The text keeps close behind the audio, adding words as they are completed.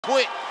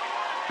quit.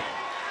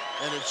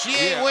 And if she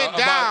ain't went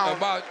down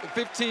about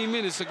 15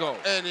 minutes ago,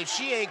 and if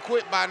she ain't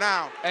quit by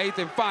now, 8th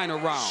and final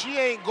round, she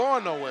ain't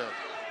going nowhere.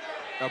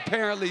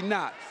 Apparently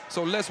not.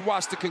 So let's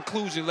watch the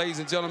conclusion, ladies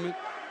and gentlemen.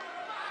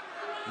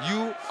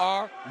 You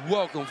are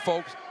welcome,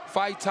 folks.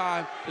 Fight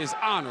Time is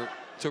honored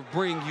to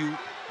bring you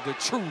the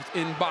truth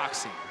in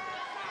boxing.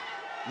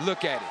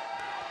 Look at it.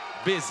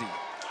 Busy.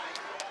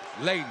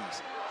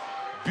 Ladies,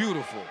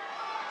 beautiful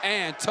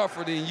and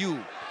tougher than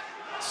you,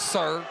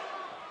 sir.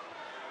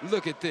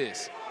 Look at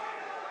this.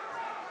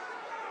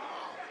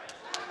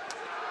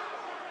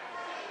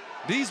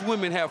 These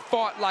women have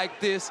fought like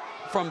this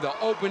from the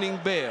opening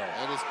bell.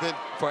 And it's been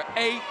for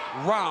 8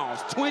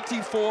 rounds,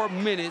 24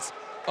 minutes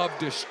of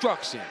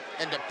destruction.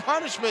 And the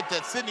punishment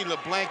that Sydney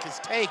Leblanc has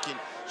taken,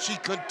 she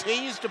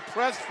continues to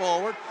press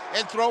forward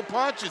and throw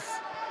punches.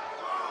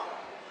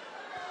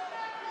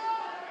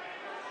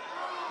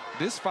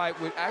 This fight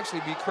would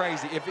actually be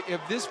crazy.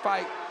 If this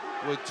fight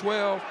was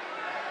 12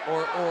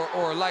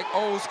 or like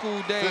old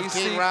school days,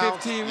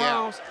 15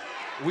 rounds,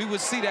 we would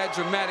see that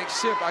dramatic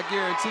shift, I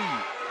guarantee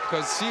you.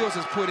 Because Shields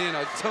has put in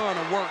a ton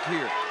of work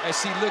here as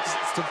she looks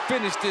to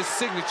finish this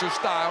signature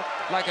style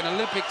like an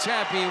Olympic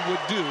champion would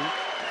do.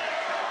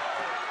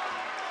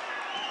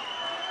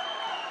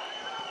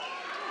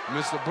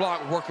 Mr.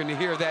 Leblanc working to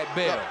hear that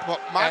bell,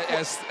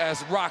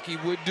 as Rocky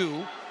would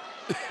do.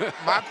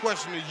 My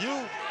question to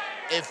you,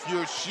 if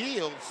you're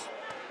Shields,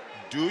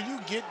 do you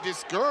get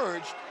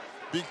discouraged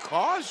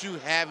because you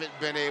haven't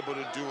been able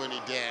to do any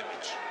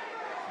damage?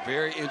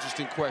 Very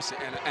interesting question,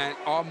 and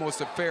almost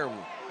a fair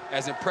one.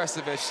 As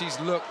impressive as she's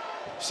looked,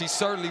 she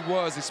certainly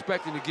was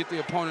expecting to get the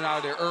opponent out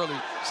of there early.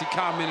 She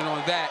commented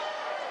on that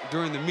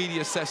during the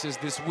media sessions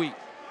this week.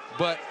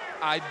 But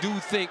I do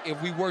think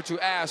if we were to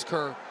ask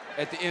her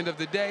at the end of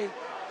the day,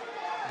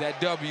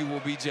 that W will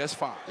be just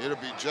fine. It'll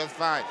be just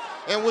fine.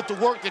 And with the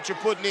work that you're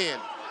putting in.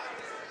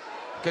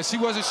 Because she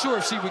wasn't sure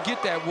if she would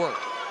get that work.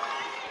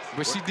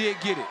 But she did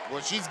get it.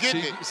 Well, she's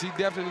getting it. She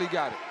definitely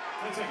got it.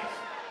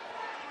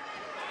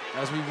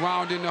 As we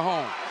round into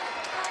home.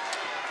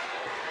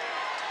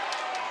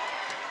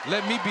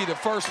 Let me be the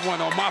first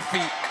one on my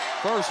feet.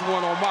 First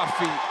one on my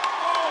feet.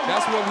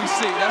 That's what we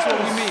see. That's what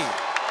we mean.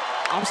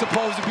 I'm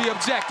supposed to be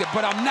objective,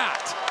 but I'm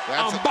not.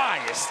 I'm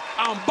biased.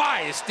 I'm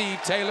biased,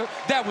 Steve Taylor.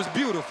 That was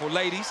beautiful,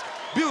 ladies.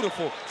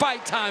 Beautiful.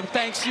 Fight Time,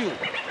 thanks you.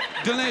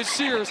 Delynn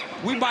Shears,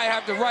 we might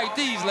have to write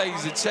these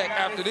ladies a check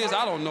after this.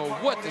 I don't know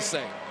what to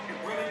say.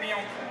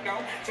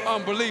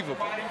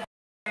 Unbelievable.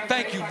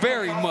 Thank you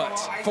very much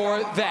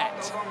for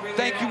that.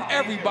 Thank you,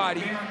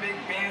 everybody,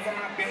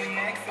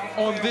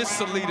 on this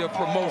Salida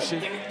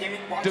promotion.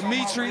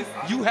 Dimitri,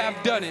 you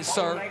have done it,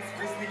 sir.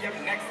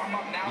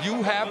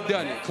 You have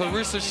done it.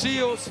 Claressa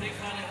Shields,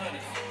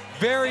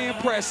 very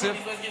impressive.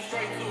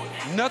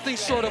 Nothing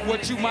short of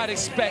what you might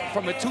expect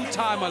from a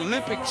 2-time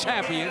Olympic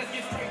champion,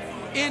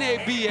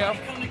 NABF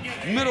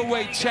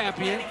middleweight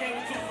champion,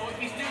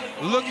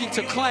 looking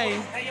to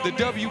claim the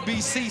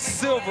WBC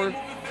silver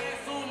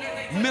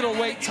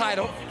middleweight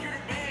title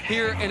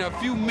here in a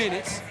few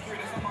minutes.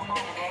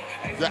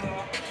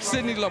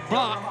 Sydney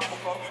Leblanc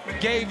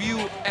gave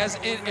you as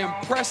an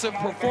impressive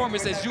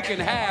performance as you can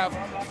have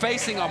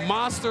facing a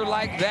monster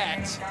like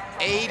that.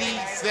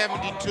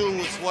 80-72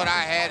 is what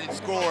I had it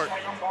scored.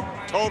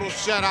 Total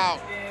shutout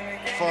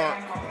for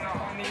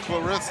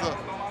Claressa.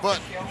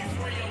 But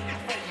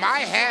my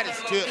hat is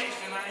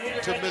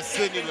tipped to Miss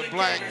Sydney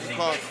Leblanc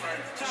because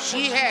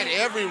she had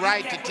every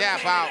right to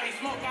tap out.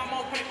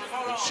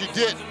 And she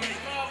didn't.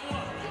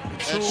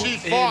 And she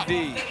fought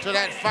to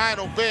that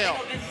final bell.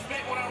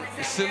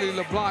 Sydney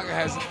Leblanc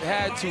has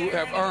had to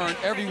have earned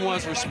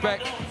everyone's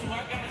respect.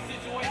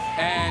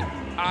 And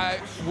I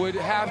would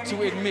have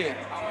to admit,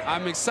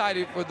 I'm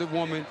excited for the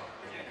woman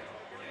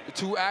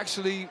to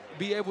actually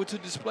be able to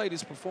display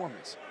this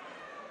performance.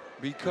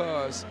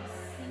 Because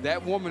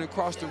that woman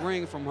across the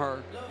ring from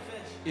her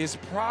is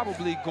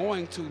probably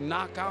going to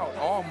knock out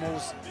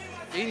almost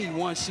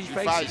anyone she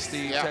faces,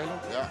 Steve Taylor.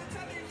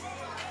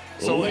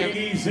 So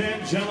ladies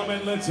and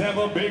gentlemen, let's have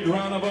a big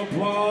round of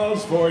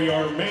applause for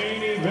your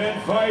main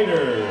event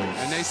fighters.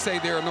 And they say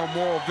there are no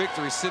moral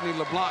victories. Sydney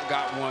Leblanc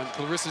got one.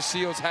 Claressa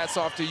Shields, hats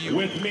off to you.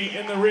 With me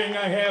in the ring,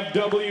 I have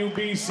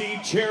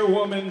WBC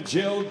Chairwoman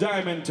Jill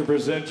Diamond to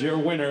present your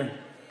winner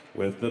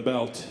with the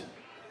belt.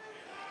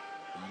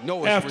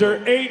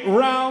 After 8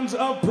 rounds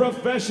of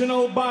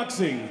professional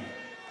boxing,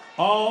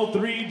 all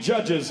 3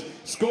 judges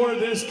score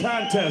this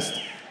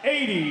contest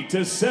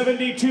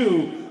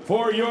 80-72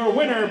 for your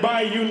winner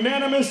by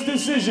unanimous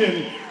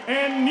decision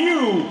and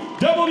new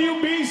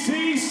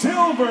WBC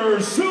Silver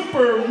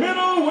Super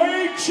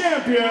Middleweight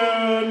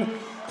Champion,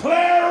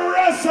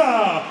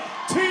 Claressa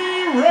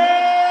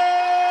T-Rex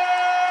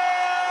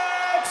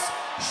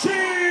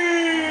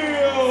Shields.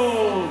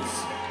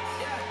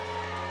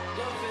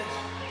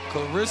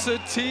 Claressa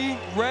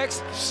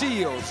T-Rex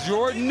Shields,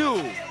 your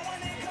new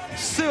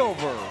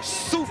Silver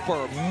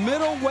Super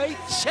Middleweight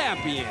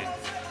Champion,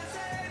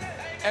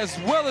 as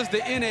well as the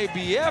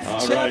NABF champion.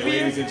 All right,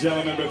 ladies and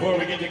gentlemen, before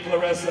we get to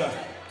Claressa,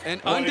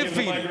 and I want to give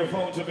the undefeated.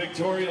 microphone to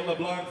Victoria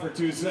Leblanc for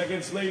 2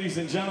 seconds. Ladies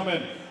and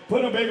gentlemen,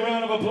 put a big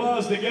round of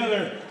applause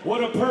together.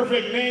 What a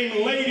perfect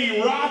name,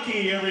 Lady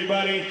Rocky,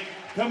 everybody.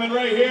 Coming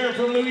right here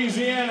from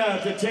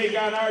Louisiana to take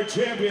on our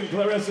champion,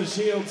 Claressa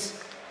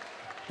Shields.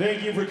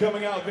 Thank you for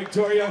coming out,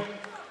 Victoria.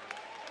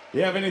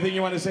 You have anything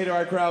you want to say to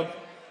our crowd?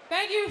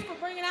 Thank you for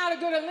bringing out a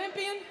good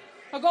Olympian,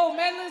 a gold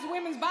medalist.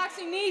 Women's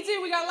boxing needs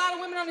it. We got a lot of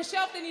women on the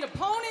shelf that need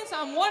opponents.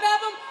 I'm one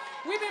of them.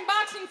 We've been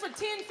boxing for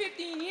 10,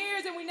 15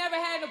 years, and we never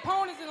had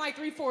opponents in like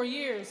 3, 4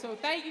 years. So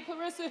thank you,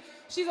 Claressa.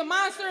 She's a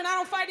monster, and I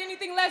don't fight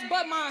anything less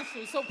but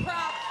monsters. So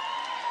proud.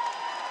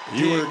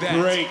 You were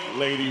great,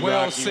 Lady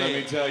Well Rocky, said.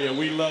 let me tell you.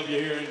 We love you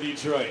here in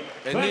Detroit.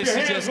 And Clap then your she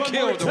hands just one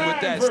killed more them with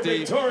time that, for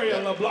Steve. Victoria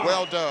LeBlanc.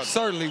 Well done.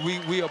 Certainly,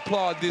 we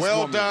applaud this Well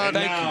woman. done.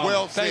 Thank Now, you.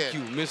 well Thank said.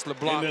 you, Miss In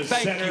LeBlanc. the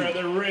Thank center of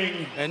you. the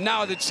ring. And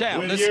now the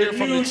champ. With Let's your hear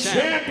from new the champ.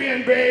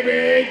 champion,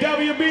 baby,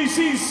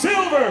 WBC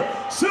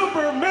Silver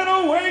Super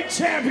Middleweight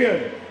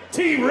Champion,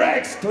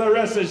 T-Rex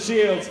Claressa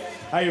Shields.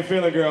 How you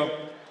feeling, girl?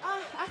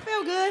 I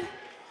feel good.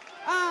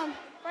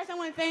 First I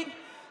want to thank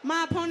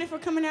my opponent for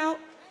coming out.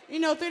 You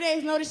know, 3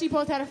 days notice she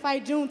supposed to have a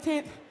fight June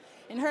 10th,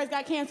 and hers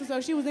got canceled,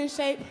 so she was in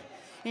shape,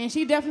 and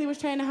she definitely was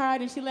training hard,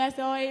 and she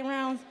lasted all 8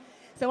 rounds.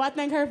 So I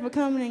thank her for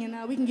coming,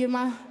 and we can give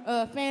my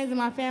fans and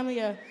my family,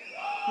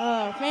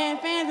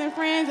 fans and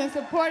friends and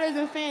supporters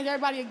and fans,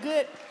 everybody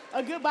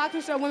a good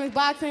boxing show, women's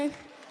boxing.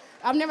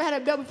 I've never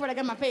had a belt before that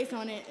got my face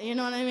on it. You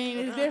know what I mean?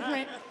 It's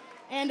different.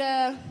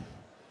 And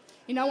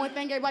you know, I want to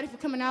thank everybody for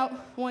coming out.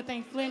 I want to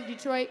thank Flint,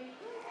 Detroit.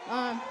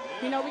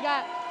 You know,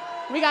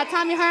 we got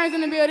Tommy Hearns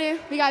in the building.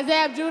 We got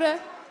Zab Judah,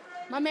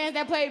 my man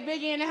that played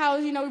Biggie in the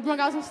house. You know, we brought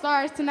out some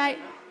stars tonight.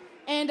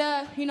 And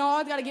you know, I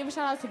always got to give a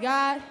shout out to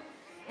God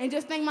and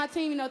just thank my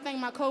team. You know, thank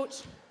my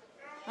coach,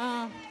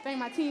 thank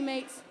my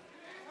teammates,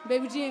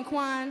 Baby G and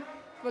Quan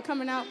for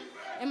coming out,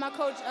 and my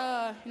coach,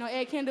 you know,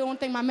 Ed Kendall. I want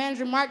to thank my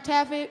manager Mark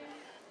Taffet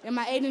and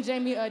my agent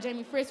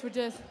Jamie Fritz for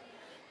just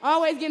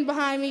always getting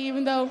behind me,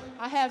 even though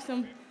I have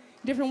some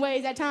different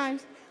ways at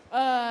times.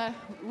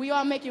 We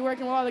all make it work,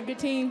 and we're all a good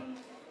team.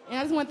 And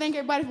I just want to thank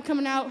everybody for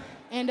coming out.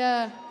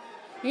 And,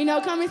 you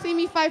know, come and see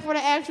me fight for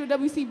the actual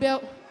WC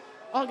belt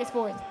August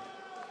 4th.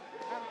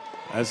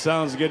 That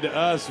sounds good to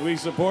us. We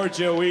support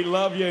you. We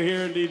love you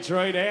here in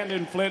Detroit and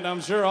in Flint, I'm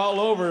sure all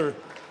over.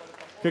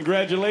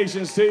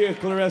 Congratulations to you,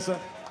 Claressa.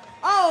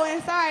 Oh,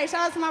 and sorry,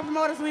 shout out to my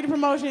promoter, Salida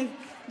Promotions,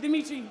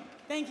 Dimitri.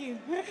 Thank you.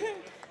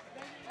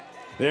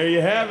 There you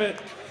have it.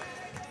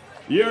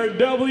 Your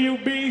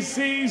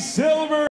WBC Silver